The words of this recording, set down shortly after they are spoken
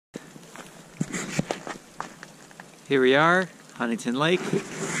Here we are, Huntington Lake,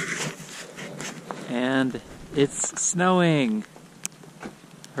 and it's snowing.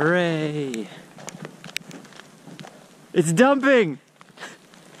 Hooray! It's dumping!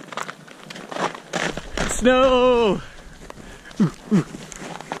 Snow!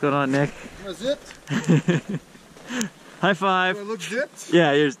 What's going on, Nick? Was it? High five. Do I look zipped?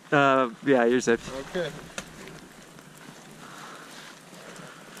 Yeah, you're zipped. Okay.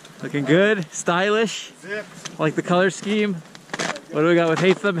 Looking good, stylish. Zipped. Like the color scheme. What do we got with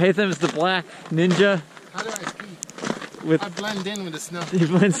Haytham? Haytham is the black ninja. How do I speak? With I blend in with the snow. he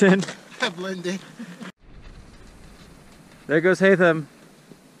blends in. I blend in. There goes Haytham.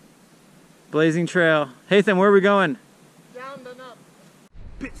 Blazing trail. Haytham, where are we going? Down and up.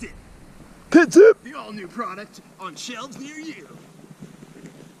 Pit Zip, Pit Zip! the all-new product on shelves near you.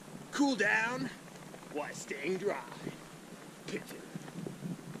 Cool down while staying dry. Pit Zip.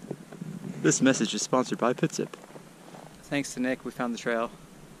 This message is sponsored by Pit Zip. Thanks to Nick, we found the trail,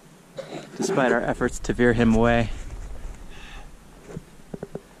 despite our efforts to veer him away.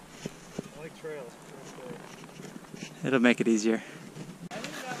 I like trails. It'll make it easier. I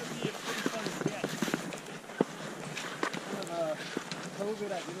think that would be a pretty fun sketch. Kind of a COVID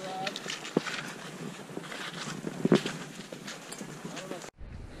at Urod.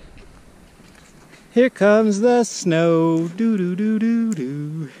 Here comes the snow, doo doo doo doo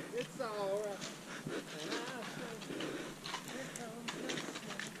doo. It's alright.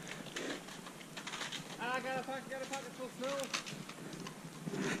 I got a pocket full of snow.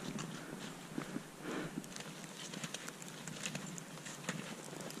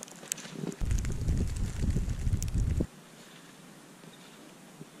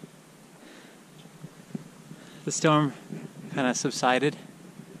 The storm kind of subsided.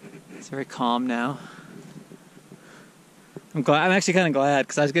 It's very calm now. I'm actually kind of glad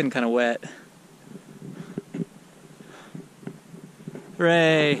because I was getting kind of wet.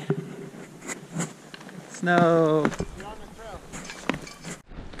 Hooray! Snow! You're on the trail.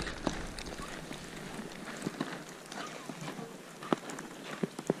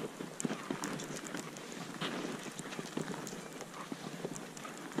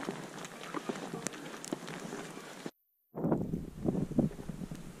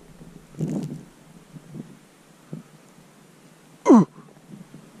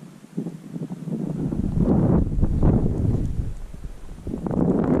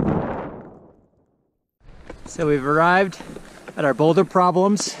 So we've arrived at our boulder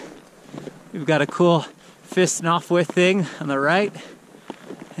problems. We've got a cool fist and off with thing on the right,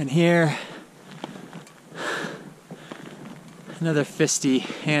 and here another fisty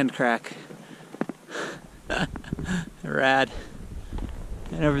hand crack. Rad.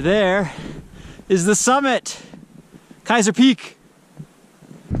 And over there is the summit, Kaiser Peak.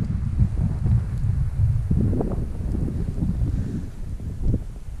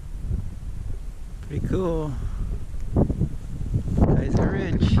 Pretty cool. Kaiser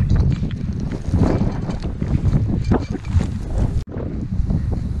Ridge.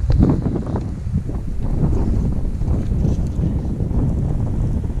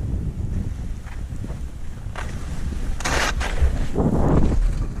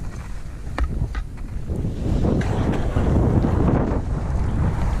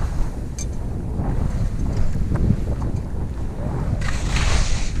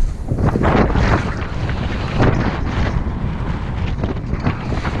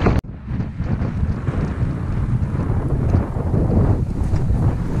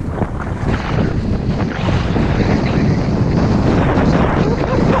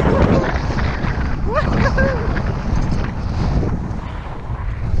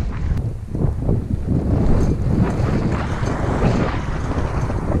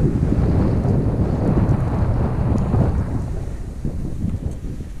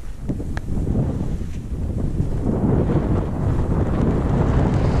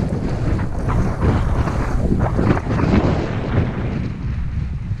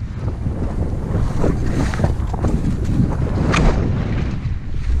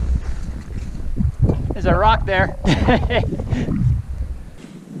 There's a rock there.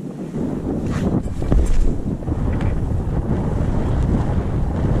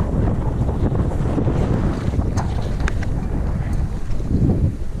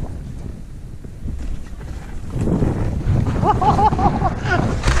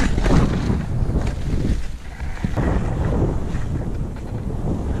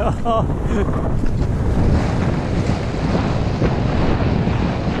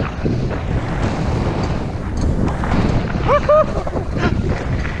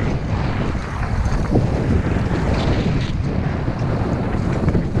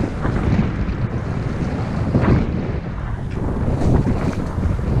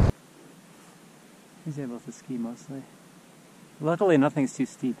 to ski mostly. Luckily, nothing's too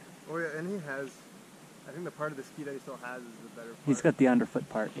steep. Oh yeah, and he has, I think the part of the ski that he still has is the better part. He's got the underfoot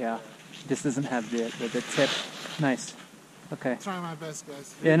part, yeah. Just doesn't have the tip. Nice. Okay. I'm trying my best,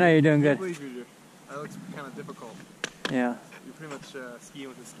 guys. Yeah, no, you're doing I good. believe you do. That looks kind of difficult. Yeah. You're pretty much skiing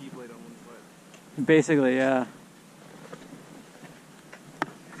with a ski blade on one foot. Basically, yeah.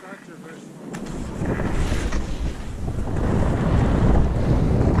 Start to reverse.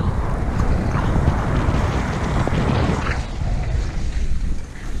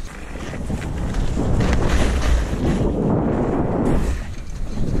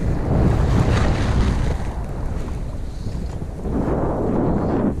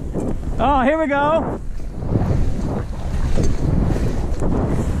 Oh, here we go.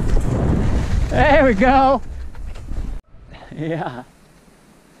 There we go. Yeah.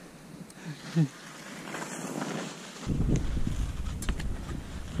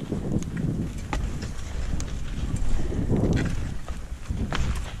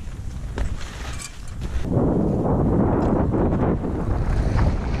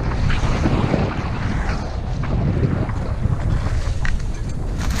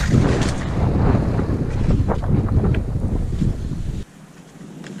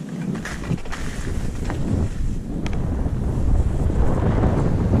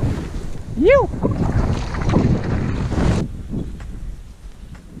 You.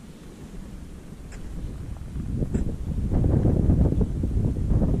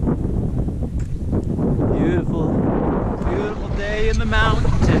 Beautiful, beautiful day in the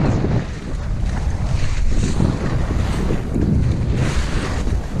mountains.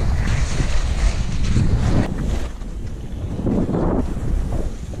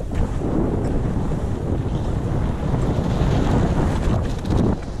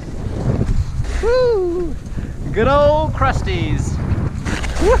 Woo! Good old Krusties.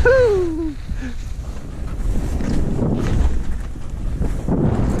 Woohoo!